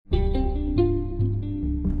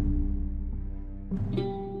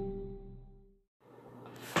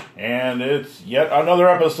And it's yet another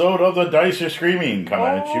episode of The Dice Are Screaming coming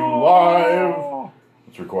at you live.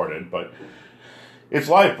 It's recorded, but it's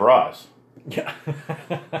live for us. Yeah.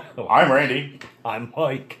 I'm Randy. I'm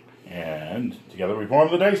Mike. And together we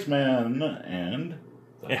form the Dice Men. And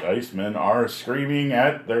the Dice Men are screaming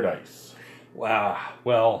at their dice. Wow.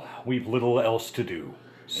 Well, we've little else to do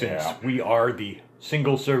since we are the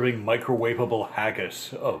single-serving microwavable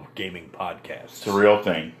haggis of gaming podcasts. It's a real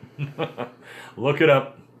thing. Look it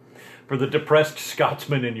up for the depressed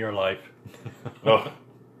Scotsman in your life. Oh.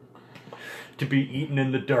 To be eaten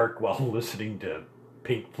in the dark while listening to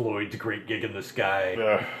Pink Floyd's Great Gig in the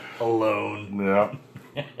Sky alone.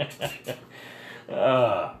 Yeah.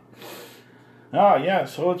 Yeah,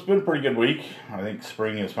 so it's been a pretty good week. I think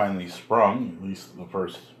spring has finally sprung, at least the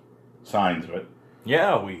first signs of it.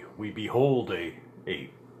 Yeah, we behold a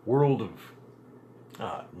world of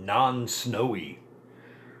non-snowy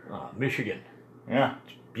Michigan. Yeah.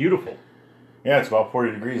 It's beautiful. Yeah, it's about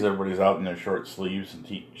 40 degrees. Everybody's out in their short sleeves and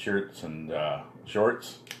t-shirts and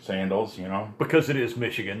shorts, sandals, you know. Because it is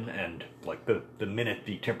Michigan, and like the minute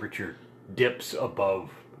the temperature dips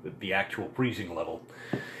above the actual freezing level,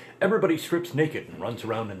 everybody strips naked and runs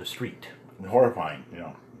around in the street. Horrifying, you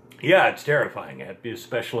know. Yeah, it's terrifying,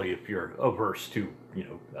 especially if you're averse to,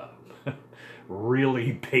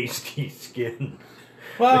 really pasty skin.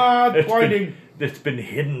 That's been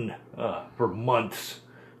hidden for months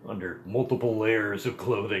under multiple layers of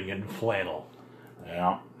clothing and flannel.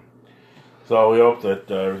 Yeah. So we hope that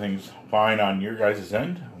everything's fine on your guys'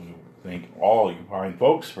 end. We thank all you fine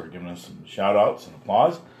folks for giving us some shout-outs and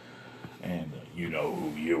applause. And you know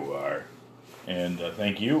who you are. And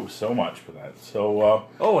thank you so much for that. So,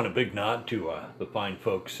 and a big nod to the fine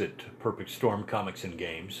folks at Perfect Storm Comics and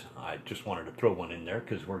Games. I just wanted to throw one in there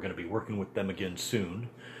because we're going to be working with them again soon.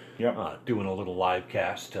 Yep. Doing a little live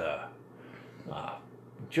cast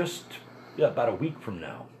just about a week from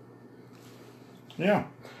now. Yeah.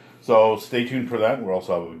 So stay tuned for that. We'll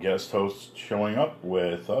also have a guest host showing up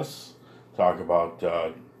with us. Talk about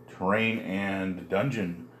terrain and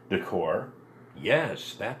dungeon decor.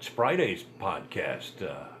 Yes, that's Friday's podcast.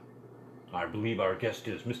 I believe our guest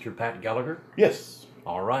is Mr. Pat Gallagher. Yes.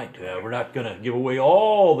 All right. We're not going to give away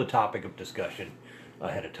all the topic of discussion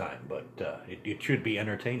ahead of time, but it should be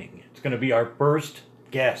entertaining. It's going to be our first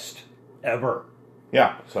guest ever.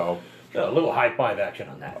 Yeah, so... a little high-five action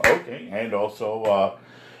on that. Okay, and also,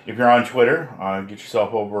 if you're on Twitter, get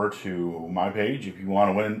yourself over to my page if you want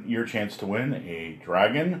to win your chance to win a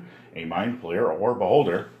dragon, a mind flayer, or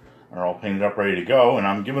beholder. They're all painted up, ready to go, and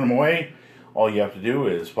I'm giving them away. All you have to do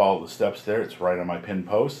is follow the steps there. It's right on my pinned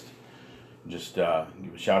post. Just give a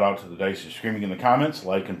shout out to the Dice Are Screaming in the comments,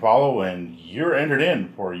 like and follow, and you're entered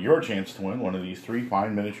in for your chance to win one of these 3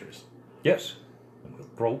 fine miniatures. Yes. And we'll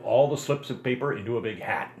throw all the slips of paper into a big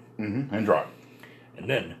hat. Mm-hmm. And draw it. And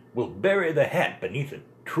then we'll bury the hat beneath a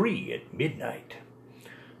tree at midnight.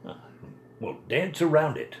 We'll dance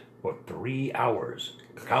around it for 3 hours,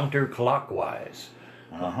 counterclockwise.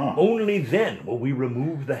 Only then will we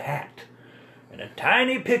remove the hat, and a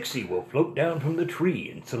tiny pixie will float down from the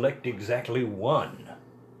tree and select exactly one.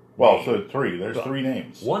 Well, name. so 3. There's 3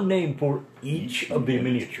 names. One name for each of the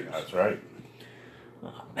miniatures. That's right.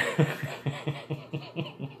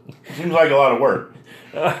 Seems like a lot of work.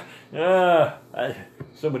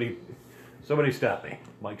 Somebody stop me.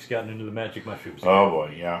 Mike's gotten into the magic mushrooms. Oh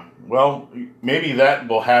boy, yeah. Well, maybe that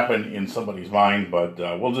will happen in somebody's mind, but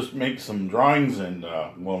we'll just make some drawings and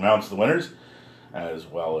we'll announce the winners as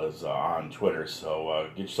well as on Twitter. So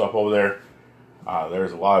get yourself over there.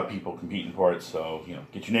 There's a lot of people competing for it, so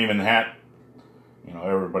get your name in the hat.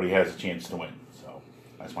 Everybody has a chance to win. So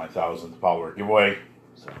that's my 1,000th follower giveaway.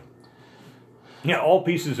 So. Yeah, all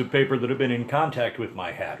pieces of paper that have been in contact with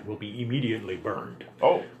my hat will be immediately burned.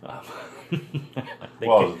 Oh.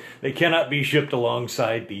 They cannot be shipped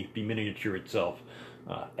alongside the miniature itself,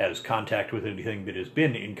 as contact with anything that has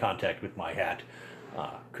been in contact with my hat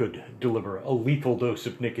could deliver a lethal dose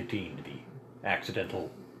of nicotine to the accidental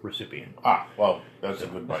recipient. Well, that's a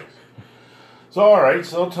good advice. So, all right,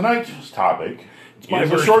 so tonight's topic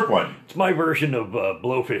is a short one. It's my version of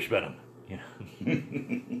blowfish venom.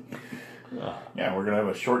 Yeah, we're going to have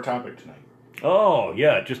a short topic tonight. Oh,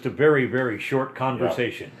 yeah, just a very, very short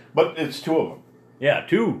conversation. Yeah. But it's 2 of them. Yeah,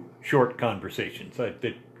 2 short conversations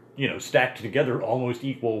that stacked together almost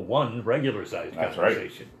equal one regular-sized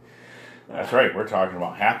conversation. Right. That's right. We're talking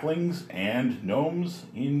about Halflings and Gnomes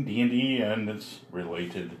in D&D and its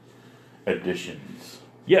related editions.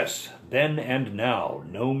 Yes, then and now,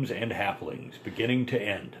 Gnomes and Halflings, beginning to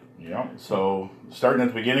end. Yeah, so starting at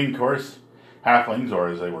the beginning, of course, Halflings, or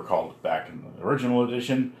as they were called back in the original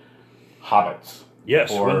edition, hobbits.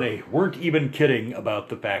 Yes, when they weren't even kidding about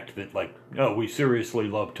the fact that, like, no, we seriously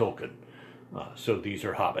love Tolkien. So these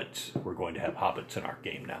are hobbits. We're going to have hobbits in our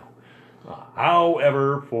game now.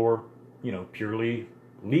 However, for, purely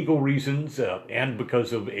legal reasons and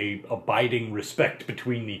because of a abiding respect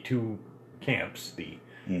between the two camps, the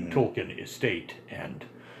Tolkien estate and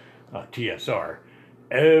TSR,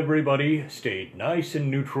 everybody stayed nice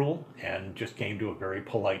and neutral and just came to a very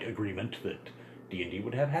polite agreement that D&D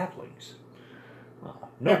would have halflings.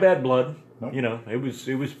 No bad blood. Nope. It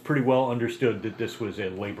was pretty well understood that this was a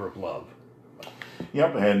labor of love.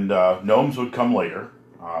 Yep, and gnomes would come later.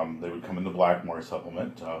 They would come in the Blackmore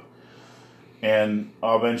supplement, and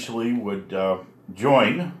eventually would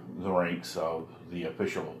join the ranks of the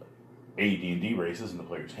official AD&D races in the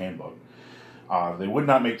Player's Handbook. They would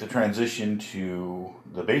not make the transition to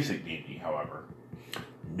the basic D&D, however.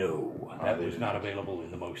 No, that was not available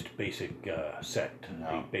in the most basic set,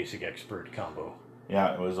 the basic expert combo.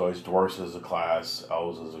 Yeah, it was always dwarves as a class,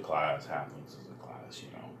 elves as a class, halflings as a class,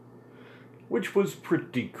 Which was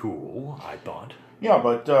pretty cool, I thought. Yeah,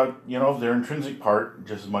 but, their intrinsic part,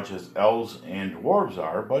 just as much as elves and dwarves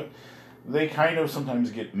are, but they kind of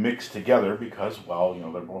sometimes get mixed together because,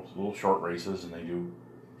 they're both little short races and they do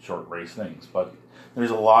short race things. But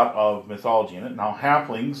there's a lot of mythology in it. Now,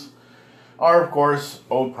 halflings are, of course,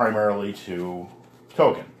 owed primarily to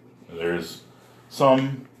Tolkien. There's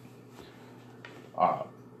some, the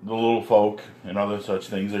little folk and other such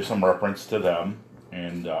things, there's some reference to them.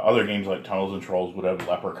 And other games like Tunnels and Trolls would have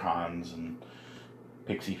leprechauns and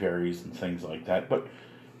pixie fairies and things like that. But,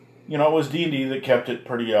 it was D&D that kept it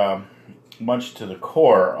pretty much to the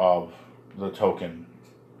core of the Tolkien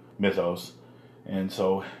mythos. And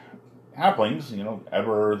so, halflings,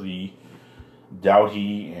 ever the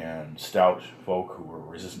doughty and stout folk who were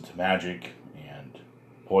resistant to magic and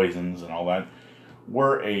poisons and all that,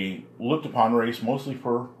 were a looked upon race mostly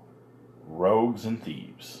for rogues and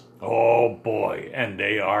thieves. Oh boy, and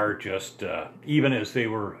they are just, even as they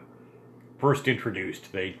were first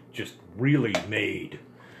introduced, they just really made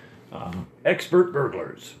expert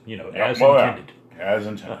burglars, as intended. As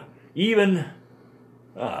intended. Even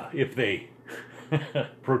if they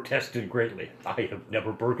protested greatly. I have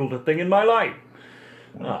never burgled a thing in my life.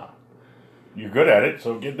 You're good at it,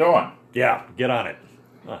 so get going. Yeah, get on it.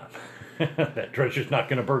 That treasure's not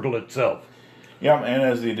going to burgle itself. Yeah, and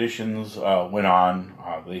as the editions went on,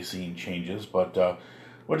 they seen changes, but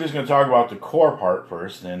we're just going to talk about the core part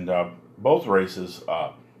first, and both races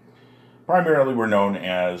primarily were known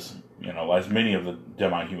as, as many of the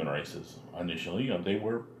demi-human races initially, they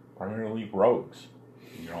were primarily rogues.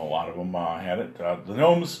 A lot of them had it. The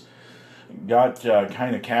gnomes got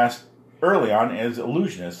kind of cast early on as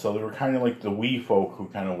illusionists, so they were kind of like the wee folk who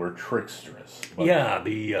kind of were tricksters. But, yeah,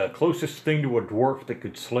 the closest thing to a dwarf that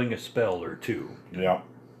could sling a spell or two. Yeah.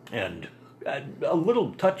 And a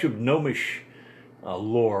little touch of gnomish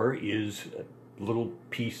lore is a little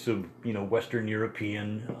piece of, Western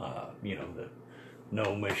European, the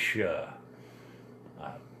gnomish...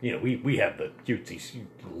 we have the cutesy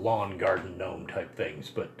lawn garden gnome type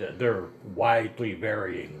things, but there are widely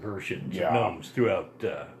varying versions of gnomes throughout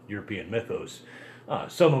European mythos.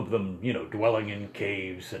 Some of them, dwelling in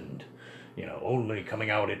caves and, only coming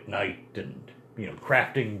out at night and,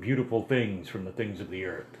 crafting beautiful things from the things of the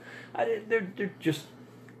earth. They're just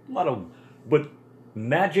a lot of... But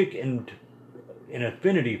magic and an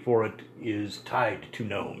affinity for it is tied to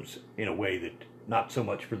gnomes in a way that not so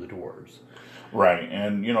much for the dwarves. Right,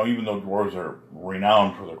 and even though dwarves are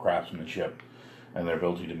renowned for their craftsmanship and their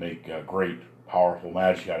ability to make great, powerful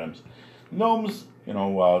magic items, gnomes,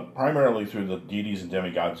 primarily through the deities and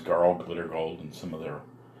demigods Garl, Glittergold, and some of their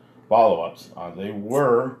follow-ups, they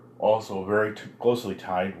were also very closely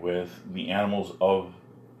tied with the animals of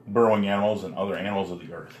burrowing animals and other animals of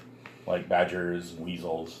the earth, like badgers and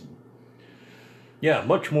weasels. Yeah,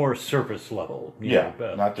 much more surface level.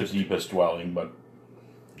 Not the deepest dwelling, but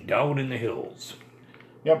down in the hills.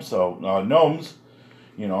 Yep, so gnomes,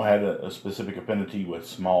 had a specific affinity with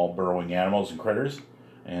small burrowing animals and critters,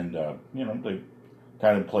 and, they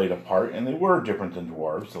kind of played a part, and they were different than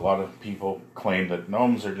dwarves. A lot of people claim that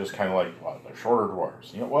gnomes are just kind of like, they're shorter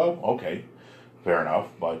dwarves. Well, okay, fair enough,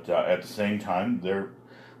 but at the same time,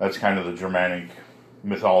 that's kind of the Germanic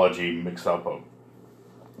mythology mixed up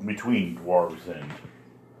between dwarves and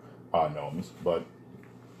gnomes, but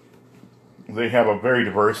they have a very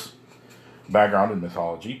diverse background in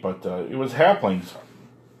mythology, but it was halflings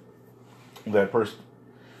that first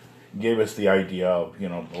gave us the idea of, the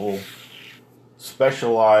little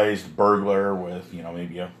specialized burglar with,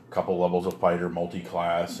 maybe a couple levels of fighter,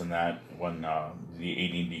 multi-class, and that when the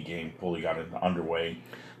AD&D game fully got underway.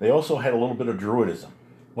 They also had a little bit of druidism.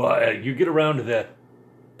 Well, you get around to that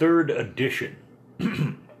 3rd edition,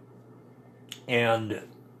 and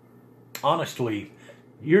honestly,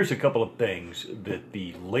 here's a couple of things that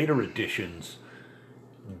the later editions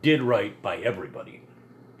did right by everybody,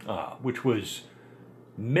 which was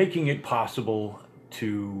making it possible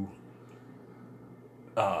to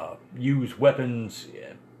use weapons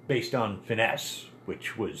based on finesse,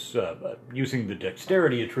 which was using the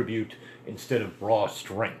dexterity attribute instead of raw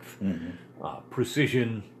strength,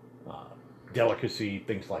 precision, delicacy,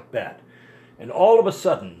 things like that. And all of a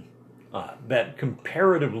sudden, that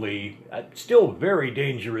comparatively still very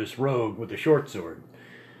dangerous rogue with a short sword,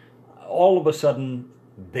 all of a sudden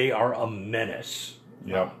they are a menace.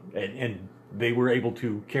 Yep. And they were able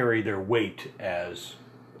to carry their weight as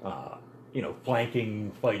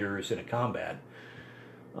flanking fighters in a combat.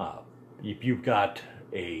 If you've got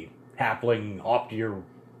a halfling off to your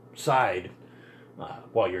side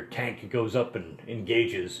while your tank goes up and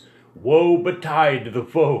engages, woe betide to the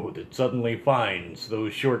foe that suddenly finds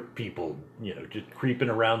those short people, just creeping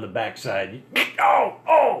around the backside.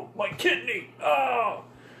 Oh, my kidney! Oh!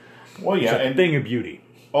 Well, yeah, it's a thing of beauty.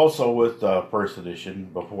 Also with first edition,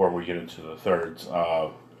 before we get into the thirds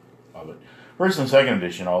of it, first and second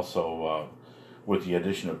edition also with the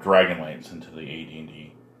addition of Dragonlance into the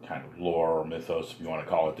AD&D kind of lore or mythos, if you want to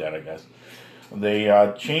call it that, I guess.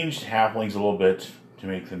 They changed halflings a little bit to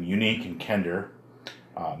make them unique, and Kender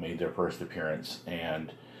made their first appearance.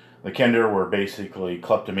 And the Kender were basically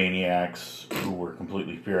kleptomaniacs who were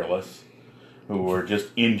completely fearless, who were just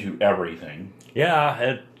into everything.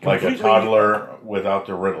 Yeah, like a toddler without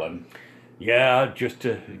the Ritalin. Yeah, just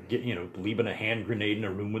to get, leaving a hand grenade in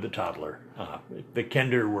a room with a toddler. The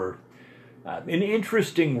Kender were an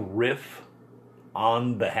interesting riff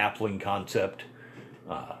on the halfling concept.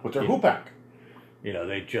 With their hoopak.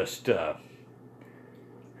 They just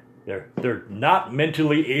they're not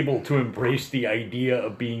mentally able to embrace the idea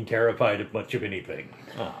of being terrified of much of anything.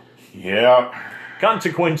 Yeah.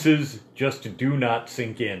 Consequences just do not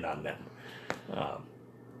sink in on them.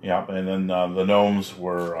 Yeah, and then the Gnomes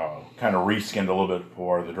were kind of reskinned a little bit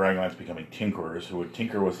for the Dragonlance becoming tinkerers, who would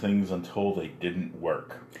tinker with things until they didn't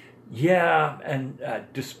work. Yeah, and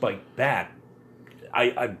despite that,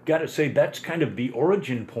 I've got to say that's kind of the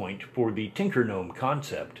origin point for the Tinker Gnome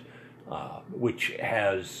concept, which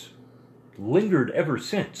has lingered ever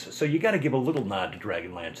since. So you got to give a little nod to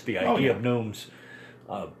Dragonlance, the idea of gnomes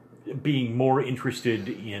being more interested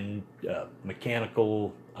in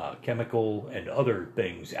mechanical, chemical, and other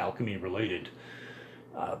things, alchemy related,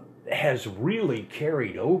 has really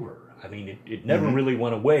carried over. I mean, it never really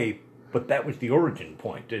went away, but that was the origin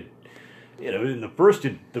point. In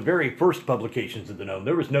the very first publications of the Gnome,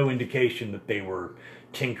 there was no indication that they were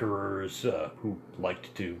tinkerers who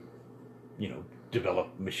liked to,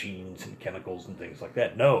 develop machines and chemicals and things like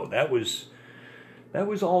that. No, that was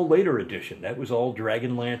all later edition. That was all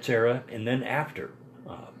Dragonlance era, and then after.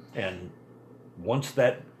 And once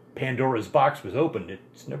that Pandora's box was opened,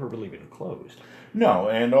 it's never really been closed. No,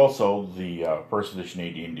 and also the first edition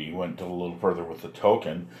AD&D went a little further with the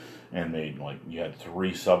token, and made, you had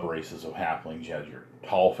 3 sub-races of halflings. You had your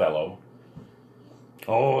tall fellow.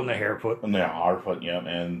 Oh, and the harefoot. And the harefoot, yeah,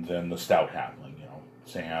 and then the stout halfling,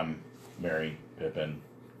 Sam, Merry, Pippin,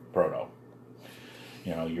 Frodo.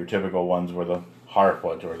 Your typical ones were the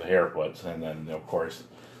harefoot or the harefoots, and then, of course,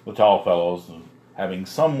 the tall fellows having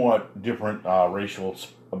somewhat different racial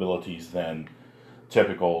abilities than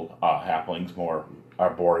typical halflings, more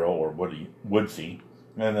arboreal or woodsy,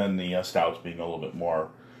 and then the stouts being a little bit more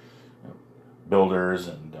builders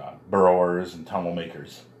and burrowers and tunnel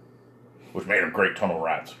makers, which made them great tunnel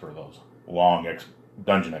rats for those long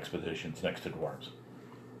dungeon expeditions next to dwarves.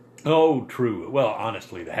 Oh, true. Well,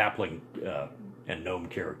 honestly, the halfling and gnome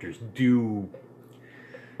characters do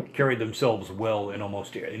carry themselves well in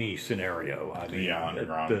almost any scenario. I mean,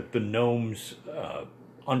 underground. The gnomes'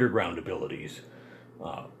 underground abilities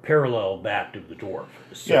parallel that of the dwarf.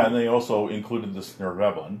 So, yeah, and they also included the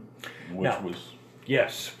Snerveblin, which was...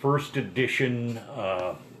 Yes, first edition,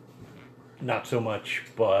 not so much,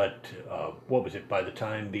 but what was it, by the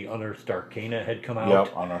time the Unearthed Arcana had come out?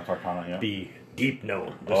 Yep, Unearthed Arcana, yeah. The Deep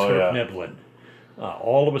Gnome, the Snerveblin.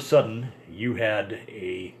 All of a sudden, you had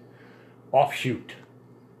a offshoot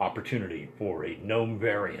opportunity for a gnome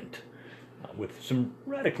variant with some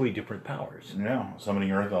radically different powers. Yeah,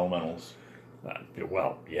 summoning earth elementals. That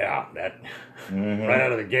right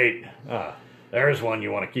out of the gate. There's one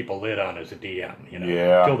you want to keep a lid on as a DM,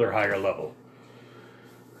 until they're higher level.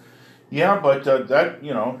 Yeah, but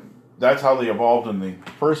that's how they evolved in the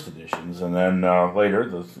first editions, and then later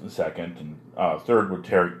the second and third would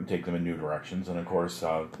take them in new directions. And of course,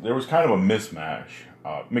 there was kind of a mixed mash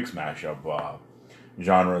of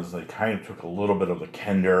genres. They kind of took a little bit of the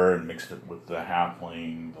Kender and mixed it with the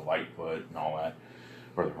Halfling, the Lightfoot, and all that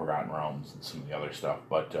for the Forgotten Realms and some of the other stuff.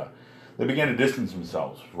 But they began to distance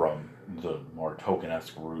themselves from the more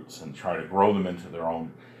token-esque roots and try to grow them into their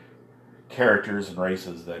own characters and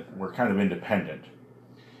races that were kind of independent.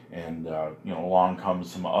 And along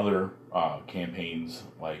comes some other campaigns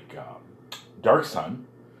like Dark Sun,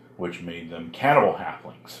 which made them cannibal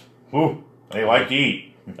halflings. Ooh, they like to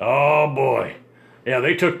eat. Oh boy, yeah,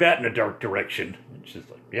 they took that in a dark direction. It's just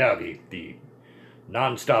like, yeah, the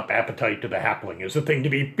non-stop appetite to the halfling is a thing to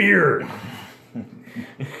be feared.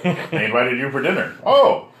 They invited you for dinner.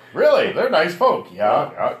 Oh, really? They're nice folk.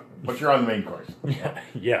 Yeah, but you're on the main course.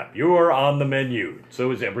 Yeah, you are on the menu.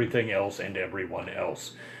 So is everything else and everyone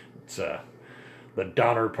else. It's the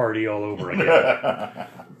Donner Party all over again.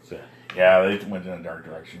 Yeah, they went in a dark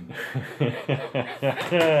direction.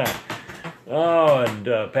 And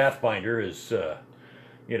Pathfinder is,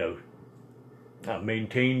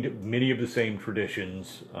 maintained many of the same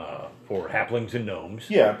traditions for halflings and gnomes.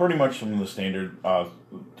 Yeah, pretty much from the standard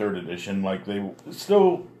third edition. Like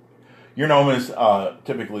your gnome is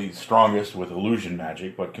typically strongest with illusion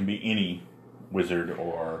magic, but can be any wizard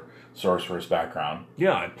or sorceress background.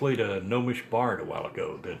 Yeah, I played a gnomish bard a while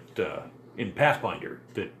ago that in Pathfinder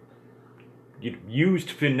that used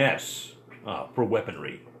finesse for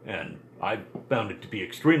weaponry, and I found it to be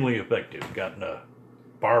extremely effective. Got in a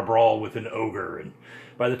bar brawl with an ogre, and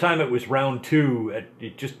by the time it was round 2,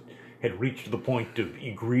 it just had reached the point of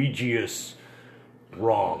egregious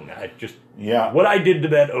wrong. What I did to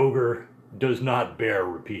that ogre does not bear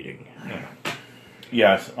repeating.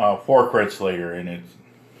 Yes, 4 crits later, and it's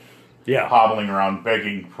hobbling around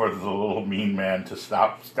begging for the little mean man to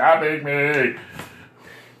stop stabbing me.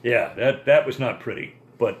 Yeah, that was not pretty.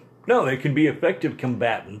 But no, they can be effective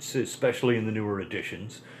combatants, especially in the newer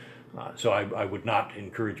editions. So I would not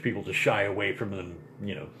encourage people to shy away from them,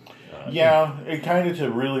 it kind of, to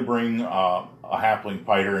really bring a halfling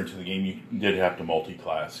fighter into the game, you did have to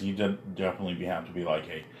multi-class. You did definitely have to be like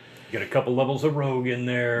get a couple levels of rogue in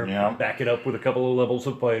there, back it up with a couple of levels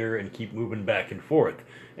of fighter, and keep moving back and forth.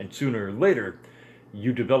 And sooner or later,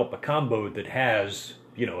 you develop a combo that has,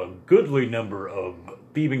 a goodly number of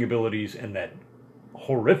thieving abilities and that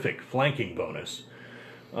horrific flanking bonus.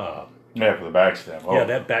 For the backstab. Yeah,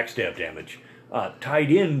 that backstab damage. Tied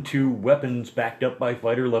into weapons backed up by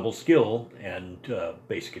fighter level skill and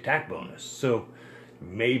basic attack bonus. So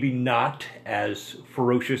maybe not as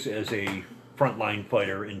ferocious as a frontline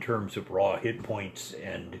fighter in terms of raw hit points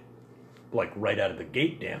and like right out of the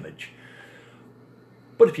gate damage.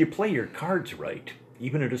 But if you play your cards right,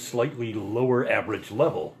 even at a slightly lower average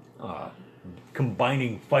level,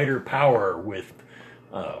 combining fighter power with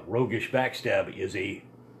roguish backstab is a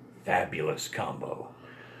fabulous combo.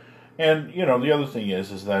 And, the other thing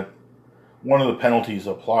is that one of the penalties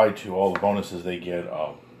applied to all the bonuses they get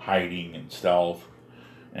of hiding and stealth,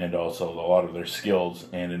 and also a lot of their skills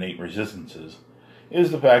and innate resistances,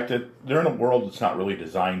 is the fact that they're in a world that's not really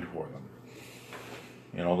designed for them.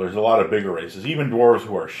 There's a lot of bigger races. Even dwarves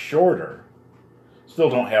who are shorter still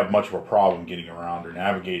don't have much of a problem getting around or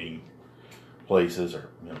navigating places, or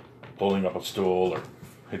pulling up a stool or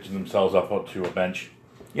hitching themselves up to a bench.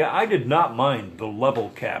 Yeah, I did not mind the level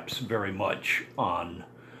caps very much on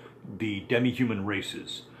the demi-human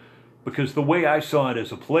races, because the way I saw it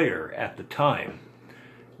as a player at the time,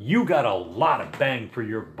 you got a lot of bang for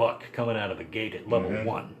your buck coming out of the gate at level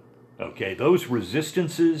 1. Okay, those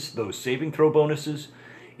resistances, those saving throw bonuses,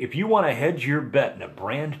 if you want to hedge your bet in a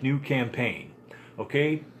brand new campaign,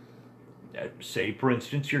 okay, say for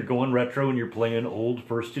instance you're going retro and you're playing old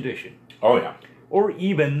first edition. Oh yeah. Or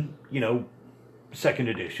even, second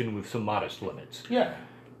edition with some modest limits. Yeah.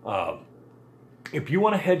 If you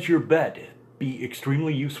want to hedge your bet, be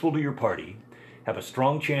extremely useful to your party, have a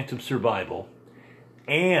strong chance of survival,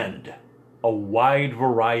 and a wide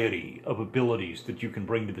variety of abilities that you can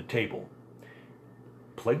bring to the table,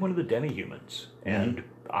 play one of the demi-humans. And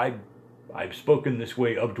I've spoken this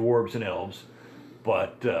way of dwarves and elves,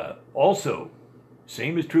 but also,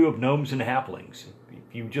 same is true of gnomes and halflings.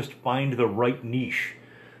 If you just find the right niche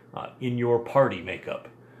in your party makeup,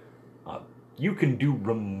 you can do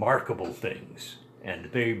remarkable things, and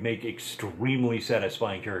they make extremely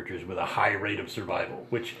satisfying characters with a high rate of survival,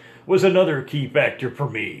 which was another key factor for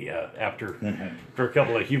me after a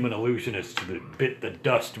couple of human illusionists that bit the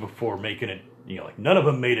dust before making it, none of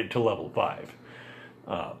them made it to level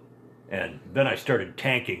 5. And then I started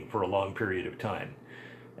tanking for a long period of time.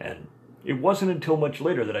 And it wasn't until much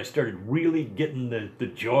later that I started really getting the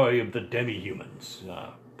joy of the demi-humans,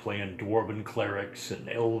 playing dwarven clerics and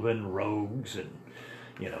elven rogues and,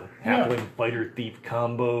 halfling fighter thief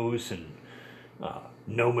combos and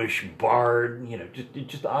gnomish bard,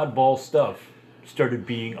 just oddball stuff started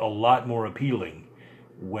being a lot more appealing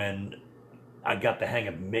when I got the hang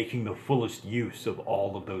of making the fullest use of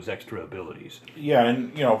all of those extra abilities. Yeah,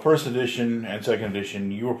 and first edition and second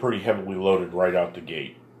edition, you were pretty heavily loaded right out the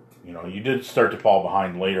gate. You did start to fall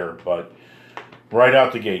behind later, but right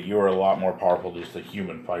out the gate, you were a lot more powerful just a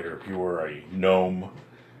human fighter if you were a gnome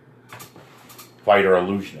fighter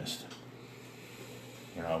illusionist.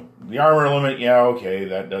 The armor limit, yeah, okay,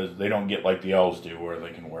 they don't get like the elves do, where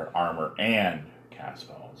they can wear armor and cast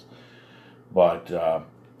spells. But,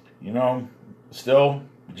 still,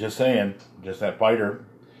 just saying, just that fighter,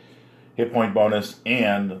 hit point bonus,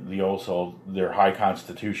 and also their high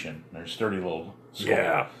constitution, their sturdy little skull.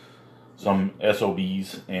 Yeah. Some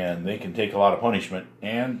SOBs, and they can take a lot of punishment,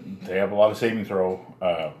 and they have a lot of saving throw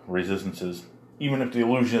resistances, even if the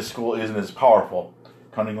illusionist school isn't as powerful.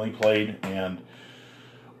 Cunningly played, and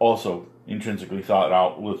also intrinsically thought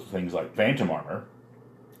out with things like phantom armor.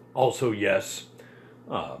 Also, yes.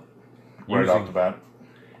 Right off the bat.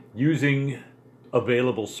 Using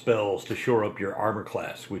available spells to shore up your armor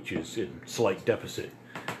class, which is in slight deficit.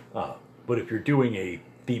 But if you're doing a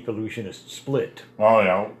Thief Illusionist split...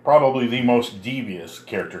 Well, probably the most devious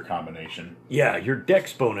character combination. Yeah, your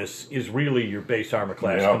dex bonus is really your base armor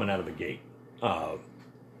class coming out of the gate.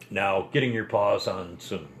 Now, getting your paws on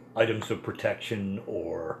some items of protection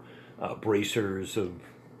or bracers of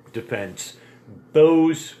defense,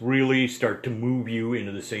 those really start to move you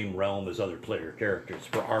into the same realm as other player characters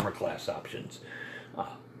for armor class options.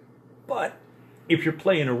 But if you're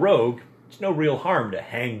playing a rogue, it's no real harm to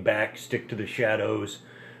hang back, stick to the shadows,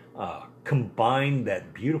 combine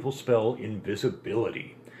that beautiful spell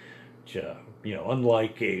Invisibility, which,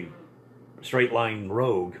 unlike a straight line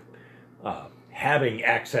rogue, having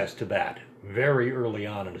access to that very early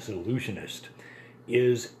on as an illusionist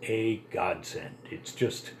is a godsend. It's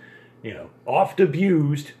just, oft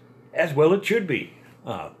abused, as well it should be.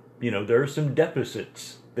 There are some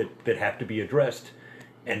deficits that have to be addressed,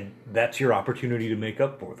 and that's your opportunity to make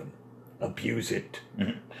up for them. Abuse it.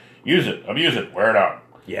 Mm-hmm. Use it, abuse it, wear it out.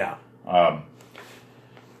 Yeah.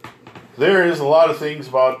 There is a lot of things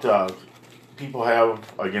about people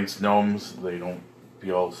have against gnomes.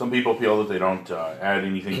 Some people feel that they don't add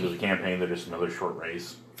anything to the campaign. They're just another short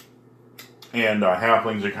race. And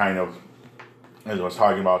halflings are kind of, as I was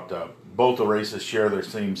talking about, both the races share their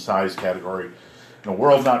same size category. The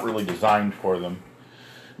world's not really designed for them.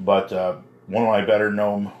 But one of my better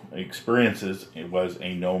gnome experiences, it was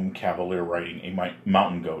a gnome cavalier riding a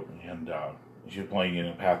mountain goat. And as you're playing in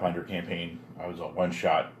a Pathfinder campaign, I was a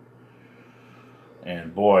one-shot.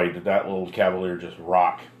 And boy, did that little cavalier just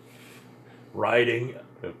rock. Riding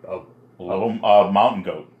a little mountain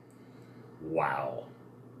goat. Wow.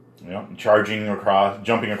 Yep, jumping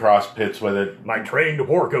across pits with it. My trained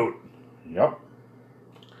war goat. Yep.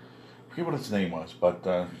 I forget what its name was, but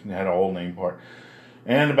it had a whole name for it.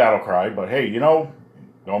 And a battle cry, but hey, Gnome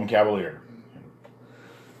Cavalier.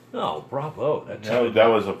 Oh, bravo. That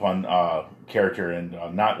was a fun character, and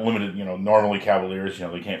not limited, normally Cavaliers,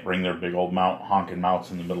 they can't bring their big old honking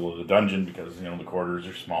mounts in the middle of the dungeon because, the quarters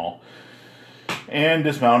are small. And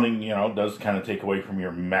dismounting, does kind of take away from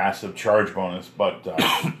your massive charge bonus, but,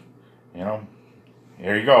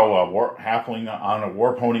 here you go, halfling on a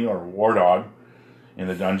war pony or a war dog in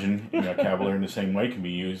the dungeon. Cavalier in the same way can be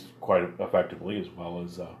used quite effectively, as well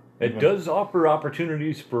as... It does offer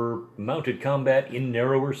opportunities for mounted combat in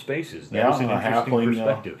narrower spaces. That is an interesting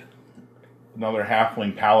perspective. Another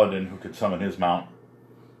halfling paladin who could summon his mount.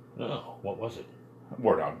 Oh, what was it?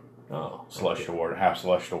 War dog. Oh, celestial war, half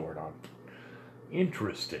celestial war dog.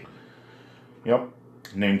 Interesting. Yep,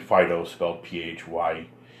 named Fido, spelled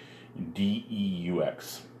Phydeux.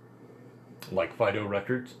 Like Fido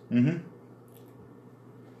Records. Mm-hmm.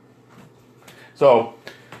 So,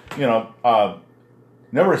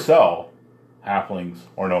 never sell halflings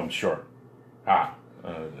or gnomes short. All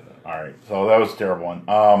right. So that was a terrible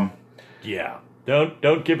one. Yeah.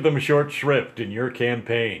 Don't give them a short shrift in your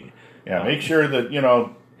campaign. Yeah. Make sure that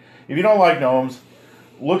if you don't like gnomes,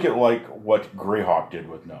 look at what Greyhawk did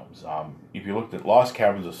with gnomes. If you looked at Lost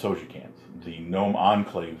Caverns of Sojikant, the gnome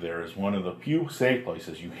enclave there is one of the few safe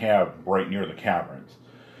places you have right near the caverns,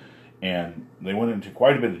 and they went into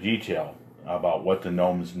quite a bit of detail about what the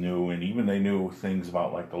gnomes knew, and even they knew things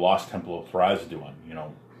about the Lost Temple of Thrazdun,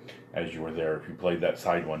 as you were there if you played that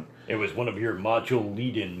side one. It was one of your module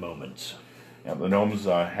lead-in moments. Yeah, the gnomes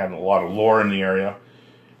had a lot of lore in the area,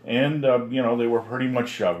 and they were pretty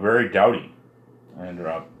much very doughty and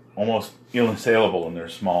almost unassailable in their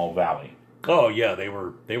small valley. Oh yeah, they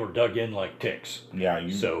were dug in like ticks. Yeah.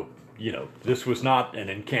 So this was not an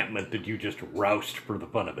encampment that you just roused for the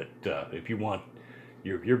fun of it. If you want,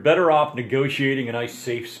 you're better off negotiating a nice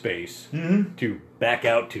safe space to back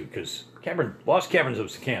out to, because Lost Caverns of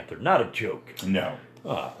Sakant, they're not a joke. No.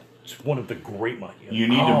 It's one of the great ones. You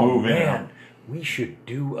need to move man. in. We should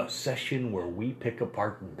do a session where we pick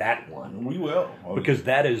apart that one. We will. Because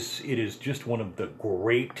it is just one of the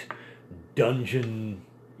great dungeon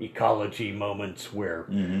ecology moments where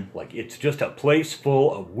like it's just a place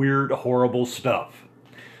full of weird, horrible stuff.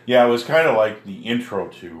 Yeah, it was kind of like the intro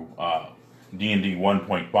to D&D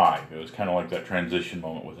 1.5. It was kind of like that transition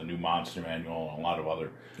moment with a new monster manual and a lot of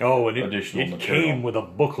other additional it material. came with a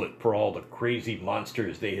booklet for all the crazy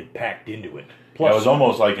monsters they had packed into it. Plus, it was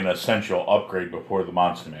almost like an essential upgrade before the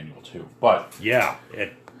monster manual too. But yeah,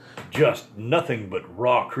 it just nothing but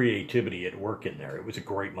raw creativity at work in there. It was a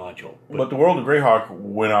great module. But the World of Greyhawk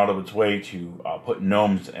went out of its way to put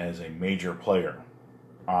gnomes as a major player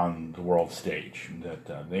on the world stage.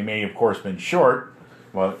 That they may, of course, been short,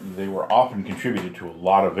 but they were often contributed to a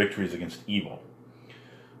lot of victories against evil.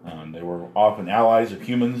 They were often allies of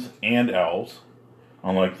humans and elves,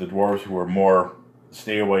 unlike the dwarves who were more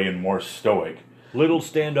stay away and more stoic. Little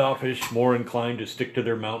standoffish, more inclined to stick to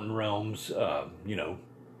their mountain realms,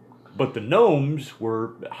 But the gnomes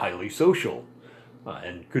were highly social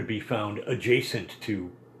and could be found adjacent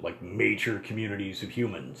to like major communities of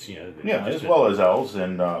humans. As well as elves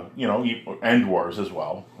and and dwarves as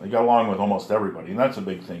well. They got along with almost everybody, and that's a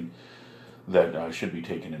big thing that should be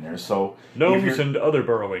taken in there. So gnomes and other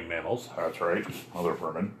burrowing mammals. That's right, other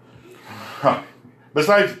vermin.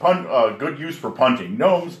 Besides good use for punting,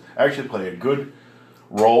 gnomes actually play a good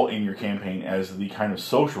role in your campaign as the kind of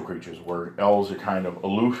social creatures, where elves are kind of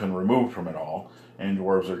aloof and removed from it all, and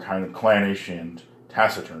dwarves are kind of clannish and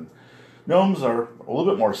taciturn. Gnomes are a little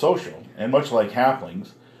bit more social, and much like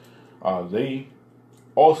halflings, they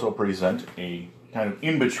also present a kind of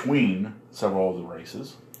in-between several of the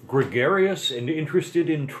races. Gregarious and interested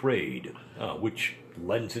in trade, which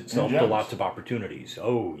lends itself to lots of opportunities.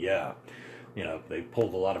 Oh, yeah. They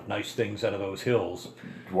pulled a lot of nice things out of those hills.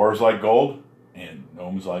 Dwarves like gold, and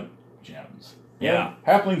gnomes like gems. Yeah. And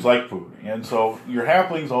halflings like food. And so your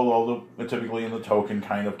halflings, although they're typically in the token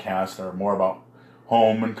kind of cast, are more about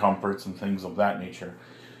home and comforts and things of that nature.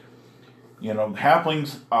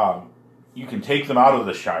 Halflings, you can take them out of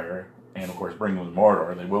the Shire and, of course, bring them to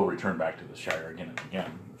Mordor. They will return back to the Shire again and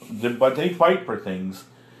again. But they fight for things,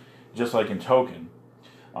 just like in Token,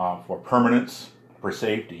 for permanence, for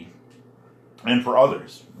safety, and for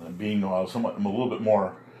others. Being a little bit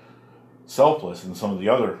more selfless than some of the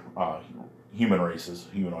other humanoid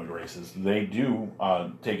races, they do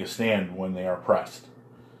take a stand when they are pressed.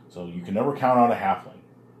 So you can never count on a halfling.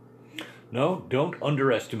 No, don't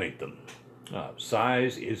underestimate them.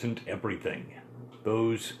 Size isn't everything.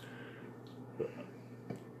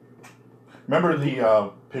 Remember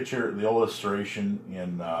the picture, the illustration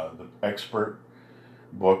in the expert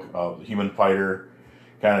book of the human fighter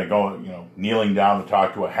kind of going, kneeling down to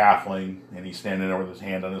talk to a halfling, and he's standing there with his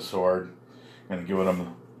hand on his sword, kind of giving him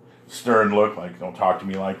a stern look, like, don't talk to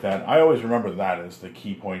me like that. I always remember that as the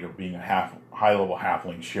key point of being a high-level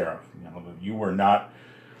halfling sheriff. That you were not,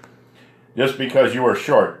 just because you were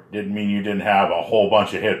short, didn't mean you didn't have a whole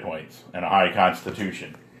bunch of hit points and a high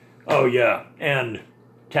constitution. Oh, yeah, and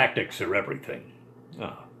tactics are everything.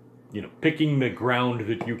 Picking the ground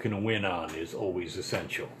that you can win on is always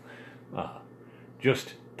essential.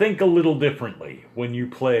 Just think a little differently when you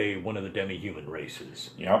play one of the demi-human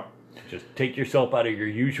races. Yep. Just take yourself out of your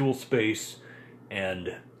usual space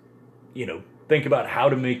and, think about how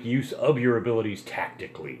to make use of your abilities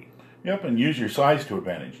tactically. Yep, and use your size to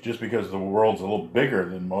advantage. Just because the world's a little bigger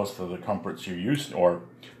than most of the comforts you're used to, or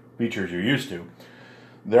features you're used to,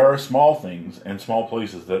 there are small things and small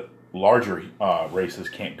places that larger races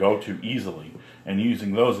can't go to easily, and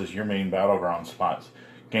using those as your main battleground spots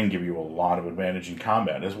can give you a lot of advantage in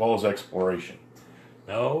combat, as well as exploration.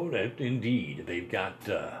 No, indeed. They've got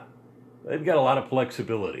a lot of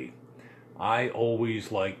flexibility. I always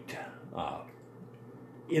liked,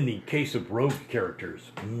 in the case of rogue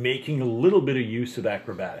characters, making a little bit of use of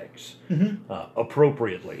acrobatics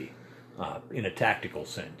appropriately in a tactical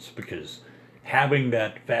sense, because having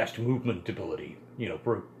that fast movement ability,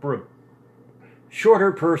 for a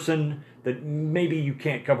shorter person that maybe you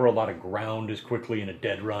can't cover a lot of ground as quickly in a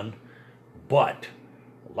dead run, but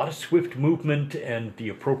a lot of swift movement and the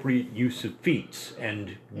appropriate use of feats,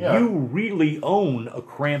 and Yeah. you really own a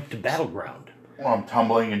cramped battleground. Well, I'm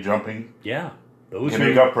tumbling and jumping. Yeah, those Can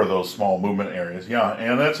make up for those small movement areas. Yeah,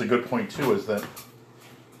 and that's a good point too, is that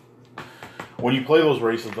when you play those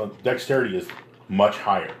races, the dexterity is much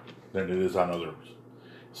higher than it is on others.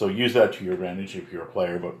 So use that to your advantage if you're a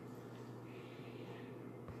player. But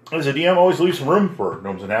as a DM, always leave some room for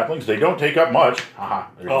gnomes and halflings. They don't take up much.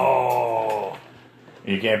 Oh,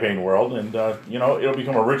 in your campaign world, and it'll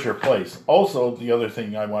become a richer place. Also, the other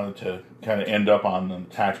thing I wanted to kind of end up on a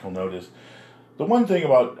tactical note is the one thing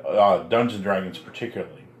about Dungeons and Dragons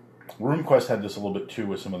particularly. RuneQuest had this a little bit too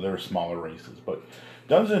with some of their smaller races, but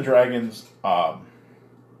Dungeons and Dragons,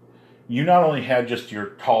 you not only had just your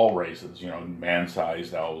tall races,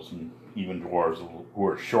 man-sized elves and even dwarves who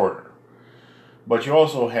are shorter, but you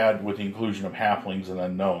also had, with the inclusion of halflings and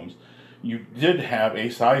then gnomes, you did have a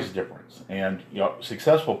size difference, and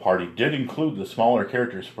Successful Party did include the smaller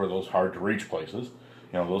characters for those hard-to-reach places,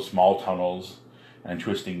 those small tunnels and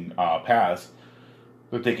twisting paths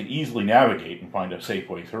that they could easily navigate and find a safe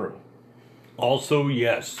way through. also,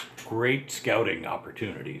 yes, great scouting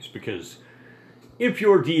opportunities, because if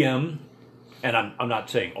your DM, and I'm not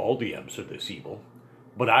saying all DMs are this evil,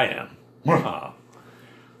 but I am,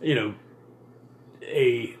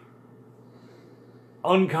 a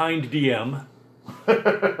unkind DM,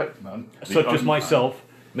 such as myself,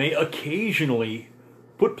 may occasionally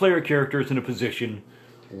put player characters in a position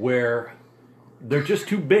where they're just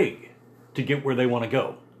too big to get where they want to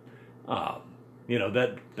go.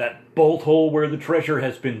 That bolt hole where the treasure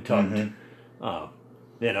has been tucked.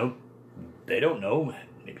 They don't know.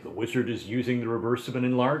 Maybe the wizard is using the reverse of an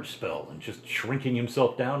enlarge spell and just shrinking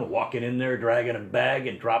himself down and walking in there, dragging a bag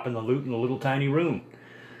and dropping the loot in a little tiny room.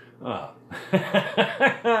 Oh,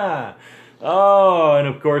 and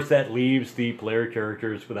of course that leaves the player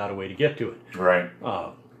characters without a way to get to it. Right.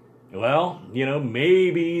 Well,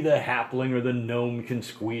 maybe the halfling or the gnome can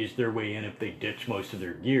squeeze their way in if they ditch most of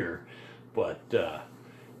their gear, but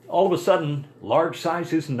all of a sudden, large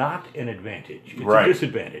size is not an advantage. It's a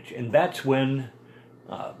disadvantage, and that's when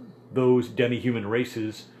those demi-human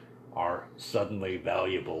races are suddenly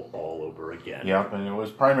valuable all over again. Yep, and it was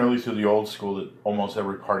primarily through the old school that almost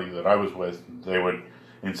every party that I was with, they would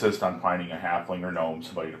insist on finding a halfling or gnome,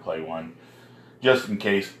 somebody to play one, just in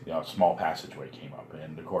case a small passageway came up.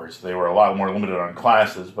 And of course, they were a lot more limited on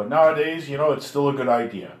classes, but nowadays, it's still a good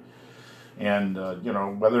idea. And,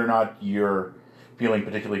 whether or not you're feeling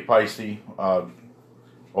particularly feisty,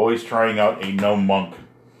 always trying out a gnome monk,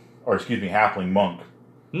 halfling monk.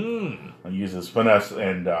 And uses finesse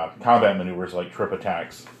and combat maneuvers like trip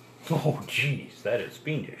attacks. Oh, jeez, that is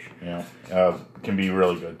fiendish. Yeah, can be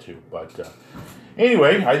really good too. But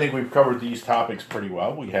anyway, I think we've covered these topics pretty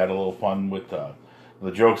well. We had a little fun with the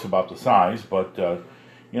jokes about the size, but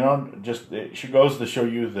just it goes to show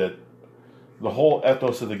you that the whole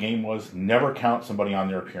ethos of the game was never count somebody on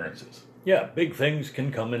their appearances. Yeah, big things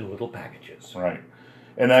can come in little packages. Right,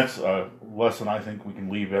 and that's a lesson I think we can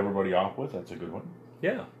leave everybody off with. That's a good one.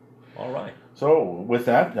 Yeah. All right. So with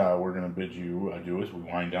that, we're going to bid you adieu as we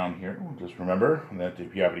wind down here. Just remember that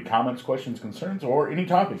if you have any comments, questions, concerns, or any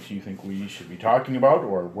topics you think we should be talking about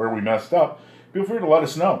or where we messed up, feel free to let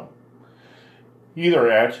us know. Either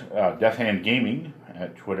at Death Hand Gaming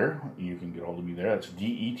at Twitter. You can get hold of me there. That's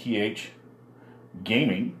DETH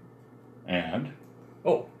Gaming. And...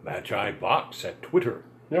 Magi Box at Twitter.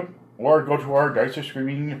 Yep. Or go to our Dice Are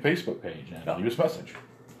Screaming Facebook page and leave us a message.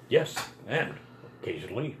 Yes, and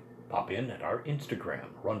occasionally pop in at our Instagram,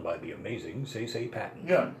 run by the amazing Say Patton.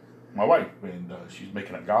 Yeah, my wife, and she's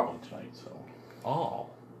making a goblin tonight, so...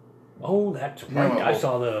 Oh, that's right. I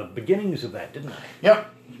saw the beginnings of that, didn't I?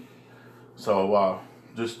 Yep. So,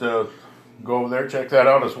 just go over there, check that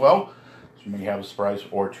out as well. She may have a surprise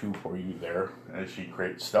or two for you there as she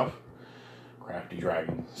creates stuff. Crafty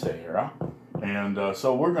Dragon, Sarah. And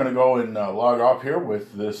so we're going to go and log off here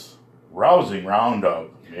with this rousing round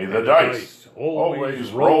of May the Dice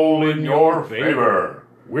always roll in your favor.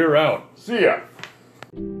 We're out. See ya.